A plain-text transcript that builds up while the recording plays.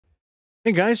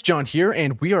Hey guys, John here,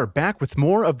 and we are back with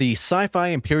more of the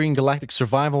Sci-Fi Empyrion Galactic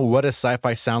Survival What Does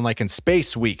Sci-Fi Sound Like in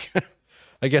Space week.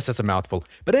 I guess that's a mouthful.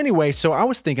 But anyway, so I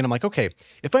was thinking, I'm like, okay,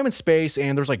 if I'm in space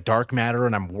and there's like dark matter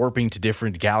and I'm warping to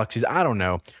different galaxies, I don't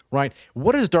know, right?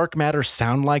 What does dark matter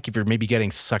sound like if you're maybe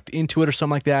getting sucked into it or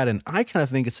something like that? And I kind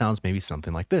of think it sounds maybe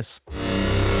something like this.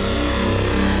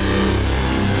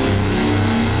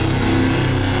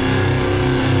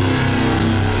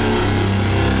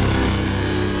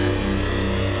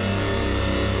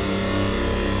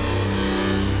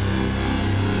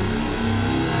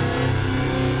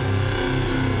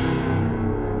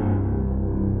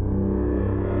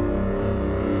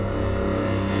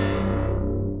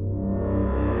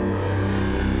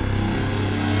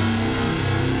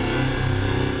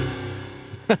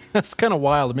 That's kind of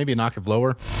wild, maybe an octave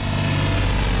lower.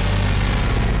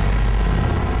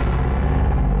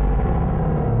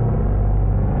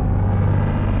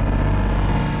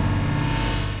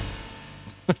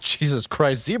 Jesus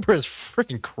Christ, Zebra is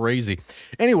freaking crazy.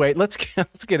 Anyway, let's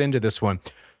get into this one.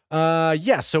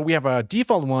 Yeah, so we have a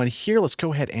default one here. Let's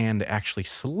go ahead and actually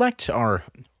select our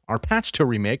patch to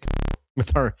remake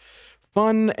with our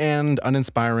fun and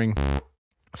uninspiring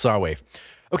saw wave.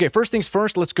 Okay, first things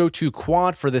first, let's go to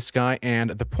quad for this guy, and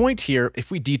the point here,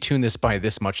 if we detune this by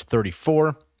this much,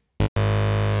 34,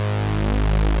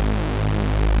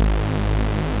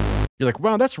 you're like,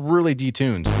 wow, that's really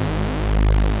detuned.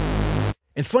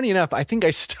 And funny enough, I think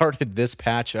I started this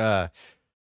patch, what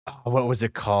was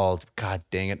it called? God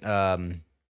dang it. I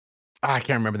can't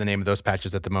remember the name of those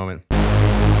patches at the moment.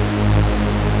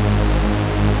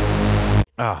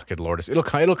 Oh, good lord.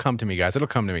 It'll come to me, guys. It'll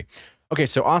come to me. Okay,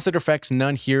 so oscillator effects,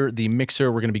 none here. The mixer,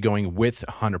 we're going to be going with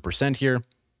 100% here.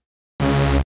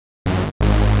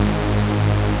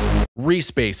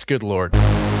 Respace, good lord.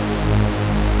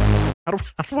 How do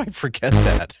I forget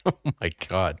that? Oh my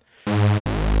god.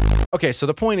 Okay, so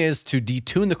the point is to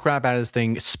detune the crap out of this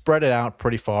thing, spread it out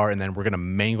pretty far, and then we're going to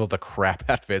mangle the crap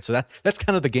out of it. So that's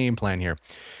kind of the game plan here.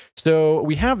 So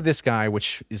we have this guy,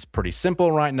 which is pretty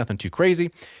simple, right? Nothing too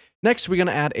crazy. Next, we're going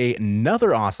to add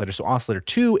another oscillator, so oscillator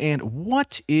 2, and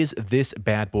what is this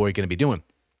bad boy going to be doing?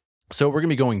 So we're going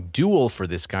to be going dual for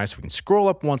this guy, so we can scroll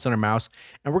up once on our mouse,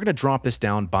 and we're going to drop this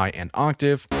down by an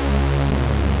octave.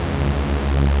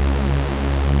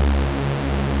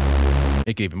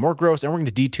 Make it even more gross, and we're going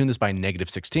to detune this by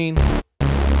 -16.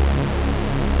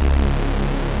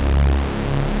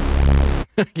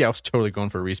 Yeah, I was totally going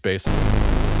for a respace.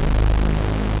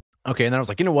 Okay, and then I was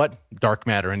like, you know what? Dark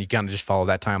matter, and you kind of just follow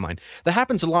that timeline. That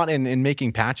happens a lot in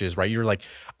making patches, right? You're like,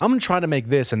 I'm going to try to make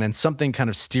this, and then something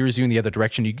kind of steers you in the other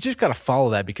direction. You just got to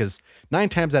follow that because 9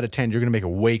 times out of 10, you're going to make a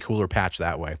way cooler patch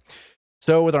that way.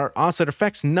 So with our oscillator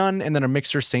effects, none, and then our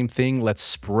mixer, same thing. Let's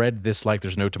spread this like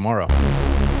there's no tomorrow.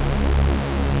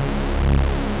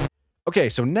 Okay,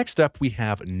 so next up, we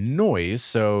have noise.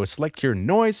 So select here,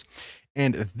 noise,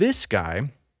 and this guy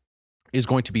is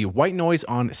going to be white noise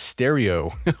on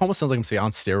stereo. It almost sounds like I'm saying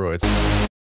on steroids.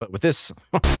 But with this,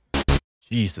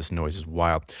 geez, this noise is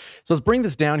wild. So let's bring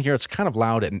this down here. It's kind of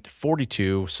loud at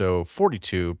 42. So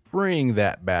 42, bring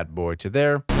that bad boy to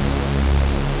there.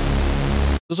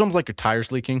 It's almost like your tires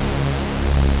leaking.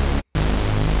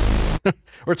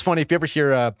 Or it's funny, if you ever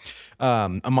hear a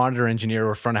monitor engineer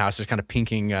or front of house is kind of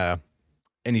pinking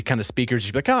any kind of speakers,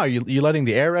 you'd be like, oh, you letting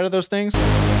the air out of those things?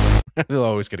 They'll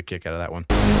always get a kick out of that one.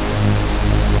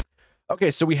 Okay,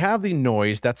 so we have the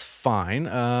noise. That's fine.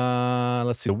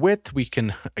 Let's see the width. We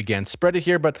can, again, spread it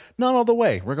here, but not all the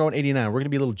way. We're going 89. We're going to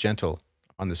be a little gentle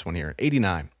on this one here.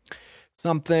 89.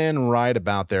 Something right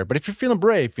about there. But if you're feeling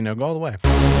brave, you know, go all the way.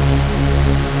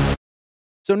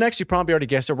 So next, you probably already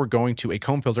guessed it, we're going to a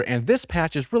comb filter. And this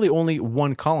patch is really only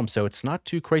one column, so it's not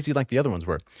too crazy like the other ones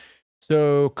were.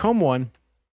 So comb 1,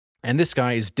 and this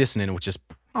guy is dissonant, which is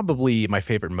probably my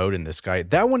favorite mode in this guy.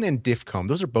 That one and diff comb,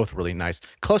 those are both really nice.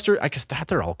 Cluster, I guess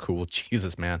they're all cool.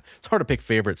 Jesus, man. It's hard to pick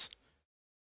favorites.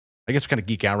 I guess we kind of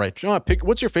geek out, right?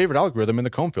 What's your favorite algorithm in the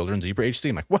comb filter in Zebra HC?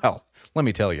 I'm like, well, let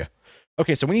me tell you.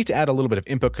 Okay, so we need to add a little bit of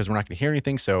input because we're not going to hear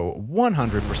anything. So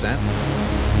 100%.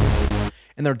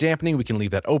 And their dampening, we can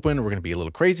leave that open. We're going to be a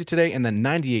little crazy today. And then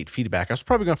 98 feedback. I was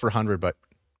probably going for 100, but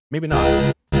maybe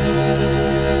not.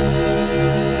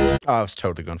 Oh, I was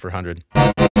totally going for 100.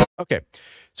 Okay,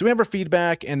 so we have our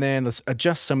feedback, and then let's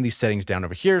adjust some of these settings down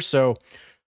over here. So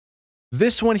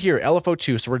this one here,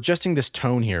 LFO2, so we're adjusting this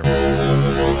tone here.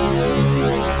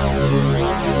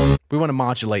 We want to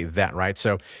modulate that, right?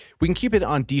 So we can keep it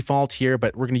on default here,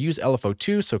 but we're going to use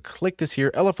LFO2. So click this here,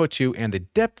 LFO2, and the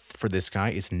depth for this guy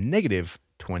is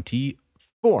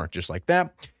 -24, just like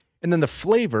that. And then the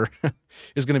flavor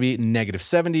is going to be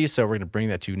 -70. So we're going to bring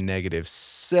that to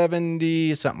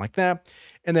 -70, something like that.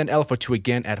 And then LFO2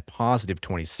 again at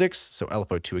 +26. So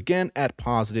LFO2 again at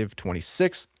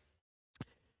 +26.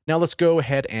 Now let's go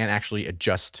ahead and actually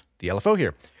adjust the LFO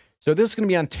here. So this is going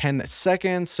to be on 10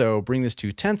 seconds. So bring this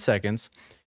to 10 seconds.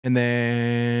 And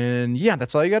then, yeah,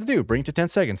 that's all you got to do. Bring it to 10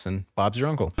 seconds and Bob's your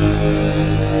uncle. So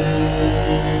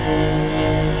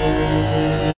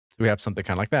we have something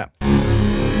kind of like that.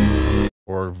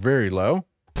 Or very low.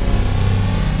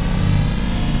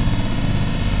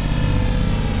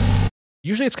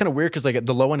 Usually it's kind of weird because like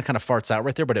the low end kind of farts out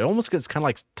right there, but it almost gets kind of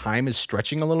like time is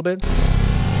stretching a little bit.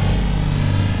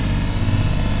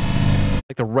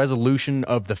 Like the resolution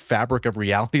of the fabric of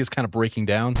reality is kind of breaking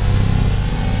down.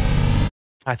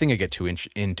 I think I get too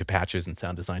into patches and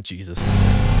sound design, Jesus.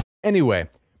 Anyway,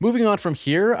 moving on from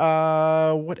here,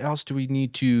 what else do we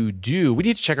need to do? We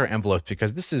need to check our envelopes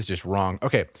because this is just wrong.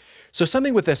 Okay, so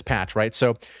something with this patch, right?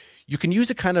 So you can use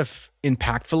it kind of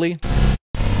impactfully,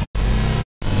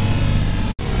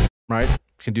 right?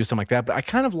 You can do something like that, but I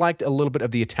kind of liked a little bit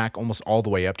of the attack almost all the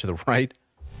way up to the right.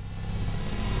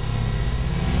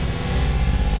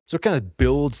 So it kind of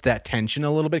builds that tension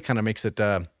a little bit, kind of makes it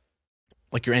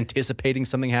like you're anticipating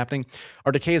something happening.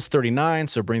 Our decay is 39,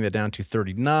 so bring that down to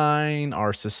 39.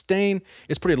 Our sustain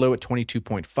is pretty low at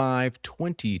 22.5,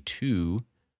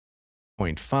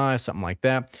 22.5, something like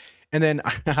that. And then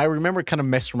I remember kind of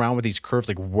messing around with these curves,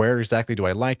 like where exactly do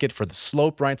I like it for the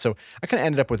slope, right? So I kind of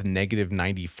ended up with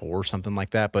 -94, something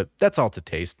like that, but that's all to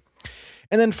taste.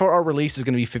 And then for our release is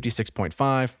going to be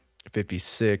 56.5,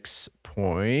 56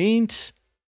 point...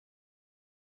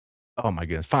 Oh my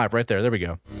goodness, 5 right there. There we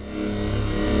go.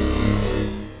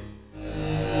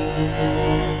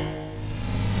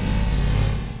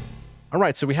 All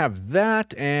right, so we have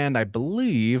that, and I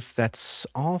believe that's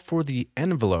all for the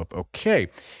envelope. Okay,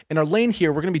 in our lane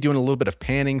here, we're going to be doing a little bit of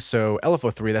panning. So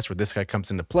LFO3, that's where this guy comes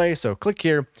into play. So click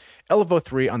here,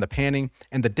 LFO3 on the panning,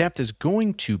 and the depth is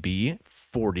going to be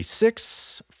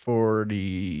 46,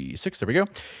 there we go.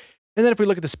 And then if we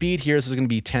look at the speed here, this is going to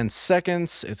be 10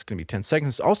 seconds. It's going to be 10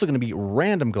 seconds. It's also going to be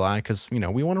random glide because, you know,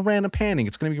 we want a random panning.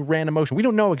 It's going to be random motion. We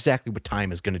don't know exactly what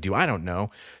time is going to do. I don't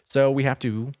know. So we have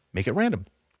to make it random.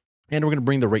 And we're going to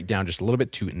bring the rate down just a little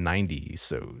bit to 90.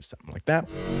 So something like that.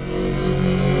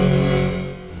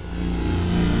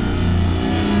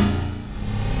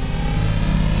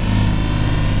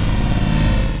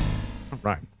 All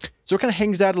right. So it kind of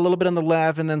hangs out a little bit on the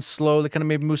left and then slowly kind of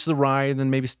maybe moves to the right and then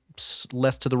maybe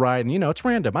less to the right. And, you know, it's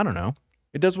random. I don't know.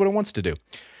 It does what it wants to do.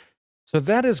 So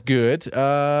that is good.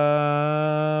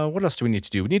 What else do we need to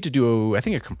do? We need to do, I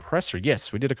think, a compressor.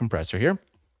 Yes, we did a compressor here.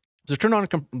 So turn on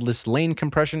this lane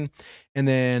compression. And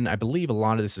then I believe a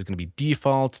lot of this is going to be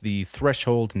default. The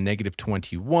threshold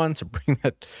 -21. So bring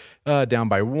that down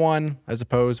by 1, I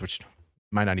suppose, which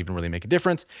might not even really make a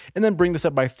difference. And then bring this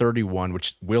up by 31,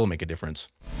 which will make a difference.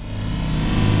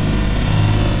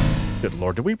 Good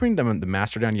Lord, did we bring the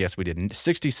master down? Yes, we did.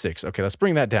 66. Okay, let's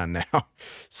bring that down now.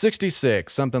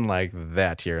 66, something like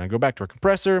that here. And go back to our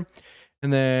compressor.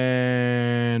 And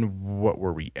then what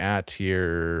were we at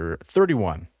here?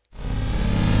 31.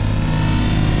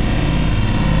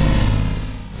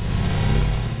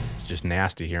 It's just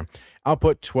nasty here.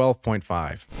 Output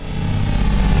 12.5.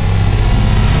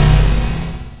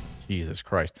 Jesus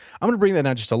Christ. I'm going to bring that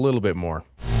down just a little bit more.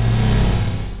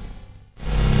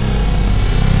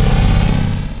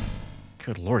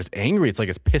 Good Lord, it's angry. It's like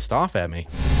it's pissed off at me.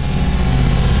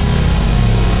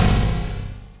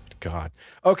 God.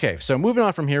 Okay, so moving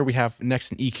on from here, we have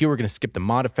next an EQ. We're going to skip the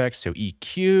mod effects. So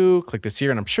EQ, click this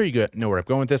here, and I'm sure you know where I'm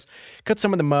going with this. Cut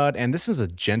some of the mud, and this is a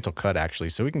gentle cut, actually.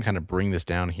 So we can kind of bring this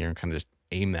down here and kind of just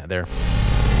aim that there.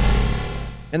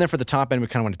 And then for the top end, we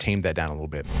kind of want to tame that down a little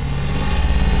bit.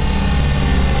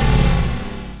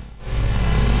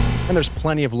 And there's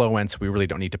plenty of low end, so we really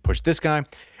don't need to push this guy. And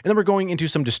then we're going into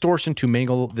some distortion to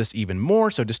mangle this even more.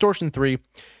 So distortion 3.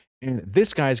 And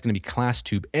this guy is going to be class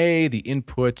tube A. The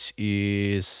input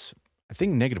is, I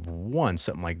think, -1,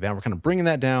 something like that. We're kind of bringing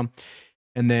that down.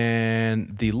 And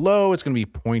then the low is going to be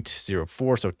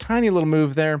 0.04, so tiny little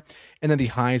move there. And then the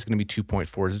high is going to be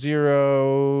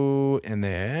 2.40. And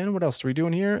then what else are we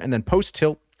doing here? And then post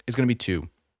tilt is going to be 2.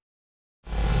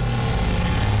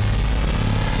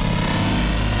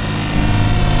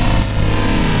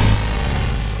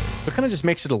 So it kind of just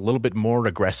makes it a little bit more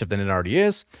aggressive than it already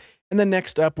is. And then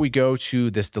next up, we go to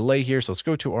this delay here. So let's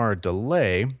go to our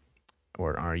delay.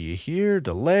 Where are you here?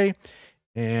 Delay.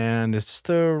 And is this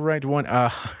the right one?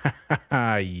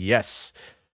 Yes.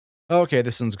 Okay,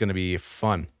 this one's going to be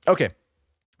fun. Okay,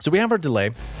 so we have our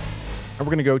delay. And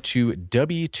we're going to go to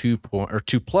W2 or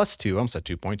 2 plus 2. I almost said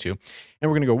 2.2. And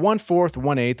we're going to go 1/4,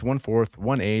 1/8, 1/4,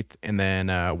 1/8, and then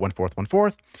 1/4,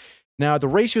 1/4. Now, the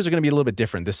ratios are going to be a little bit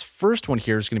different. This first one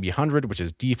here is going to be 100, which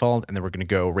is default. And then we're going to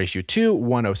go ratio 2,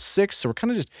 106. So we're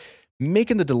kind of just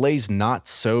making the delays not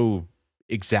so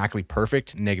exactly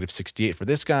perfect. -68 for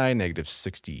this guy,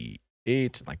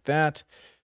 -68, like that.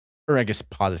 Or I guess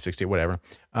positive 68, whatever.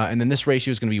 And then this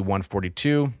ratio is going to be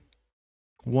 142.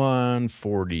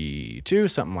 142,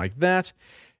 something like that.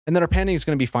 And then our panning is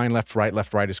going to be fine. Left,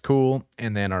 right is cool.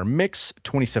 And then our mix,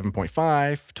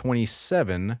 27.5,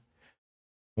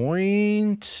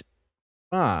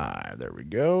 27.5. There we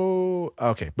go.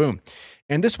 Okay, boom.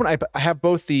 And this one, I have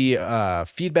both the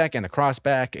feedback and the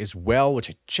crossback as well, which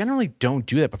I generally don't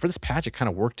do that. But for this patch, it kind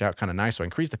of worked out kind of nice. So I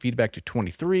increased the feedback to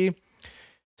 23,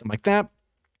 something like that.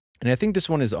 And I think this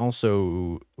one is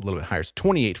also a little bit higher. It's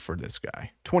 28 for this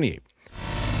guy. 28.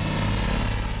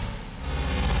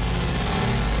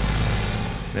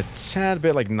 A tad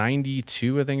bit like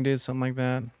 92, I think it is, something like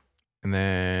that. And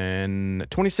then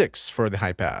 26 for the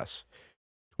high pass.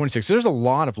 26. There's a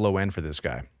lot of low end for this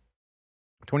guy.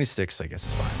 26, I guess,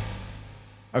 is fine.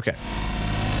 Okay.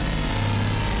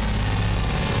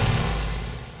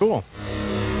 Cool.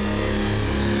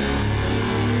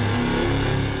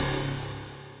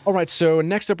 All right, so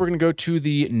next up, we're going to go to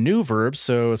the new verbs.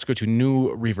 So let's go to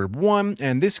new reverb 1.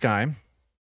 And this guy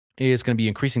is going to be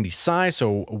increasing the size.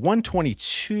 So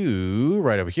 122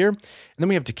 right over here. And then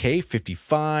we have decay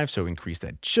 55. So increase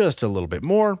that just a little bit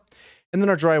more. And then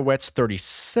our dry wet's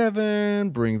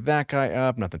 37. Bring that guy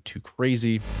up. Nothing too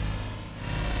crazy.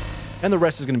 And the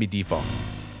rest is going to be default.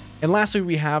 And lastly,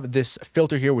 we have this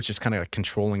filter here, which is kind of like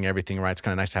controlling everything, right? It's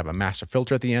kind of nice to have a master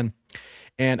filter at the end.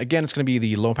 And again, it's going to be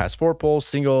the low pass 4-pole,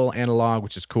 single analog,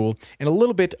 which is cool. And a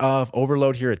little bit of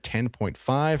overload here at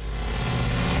 10.5.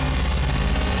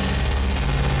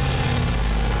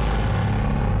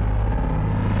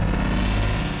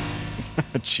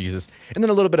 Jesus. And then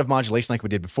a little bit of modulation like we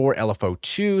did before,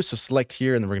 LFO2. So select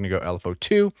here, and then we're going to go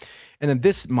LFO2. And then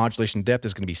this modulation depth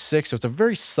is going to be 6. So it's a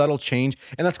very subtle change.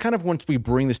 And that's kind of once we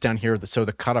bring this down here, so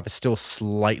the cutoff is still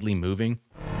slightly moving.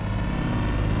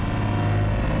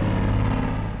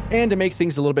 And to make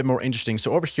things a little bit more interesting,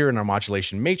 so over here in our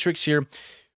modulation matrix here,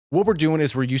 what we're doing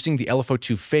is we're using the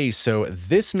LFO2 phase. So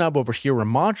this knob over here, we're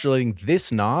modulating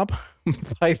this knob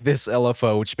by this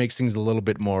LFO, which makes things a little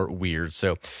bit more weird.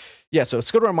 So yeah, so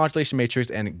let's go to our modulation matrix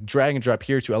and drag and drop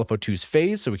here to LFO2's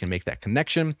phase so we can make that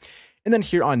connection. And then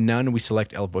here on none, we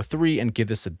select LFO3 and give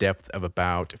this a depth of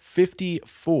about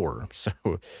 54. So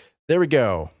there we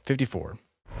go, 54.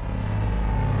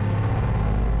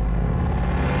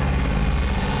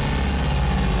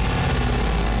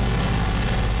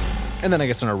 And then I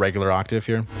guess on a regular octave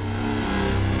here.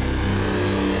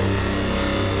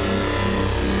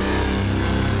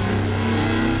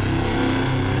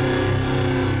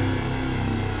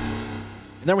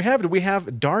 And there we have it. We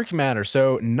have dark matter.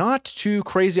 So not too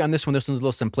crazy on this one. This one's a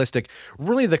little simplistic.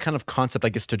 Really the kind of concept, I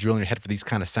guess, to drill in your head for these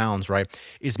kind of sounds, right,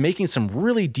 is making some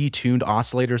really detuned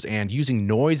oscillators and using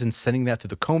noise and sending that through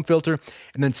the comb filter,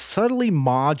 and then subtly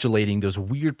modulating those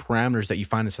weird parameters that you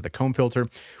find inside the comb filter,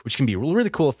 which can be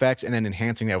really cool effects, and then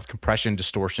enhancing that with compression,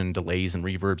 distortion, delays, and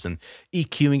reverbs, and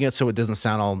EQing it so it doesn't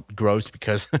sound all gross,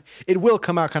 because it will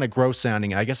come out kind of gross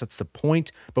sounding, and I guess that's the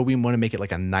point, but we want to make it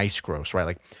like a nice gross, right?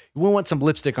 Like, we want some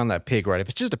lipstick on that pig, right? If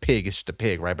it's just a pig, it's just a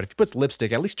pig, right? But if you put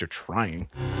lipstick, at least you're trying.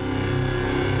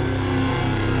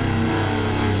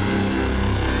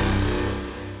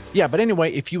 Yeah, but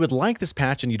anyway, if you would like this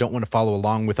patch and you don't want to follow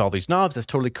along with all these knobs, that's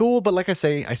totally cool. But like I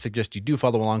say, I suggest you do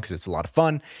follow along because it's a lot of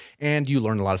fun and you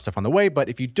learn a lot of stuff on the way. But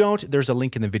if you don't, there's a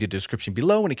link in the video description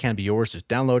below and it can be yours. Just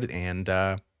download it and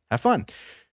have fun.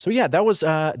 So yeah, that was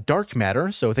Dark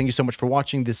Matter. So thank you so much for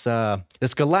watching this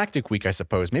this Galactic week, I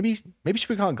suppose. Maybe should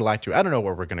we call it Galactic? I don't know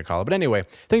what we're going to call it. But anyway,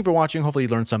 thank you for watching. Hopefully you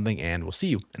learned something and we'll see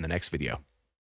you in the next video.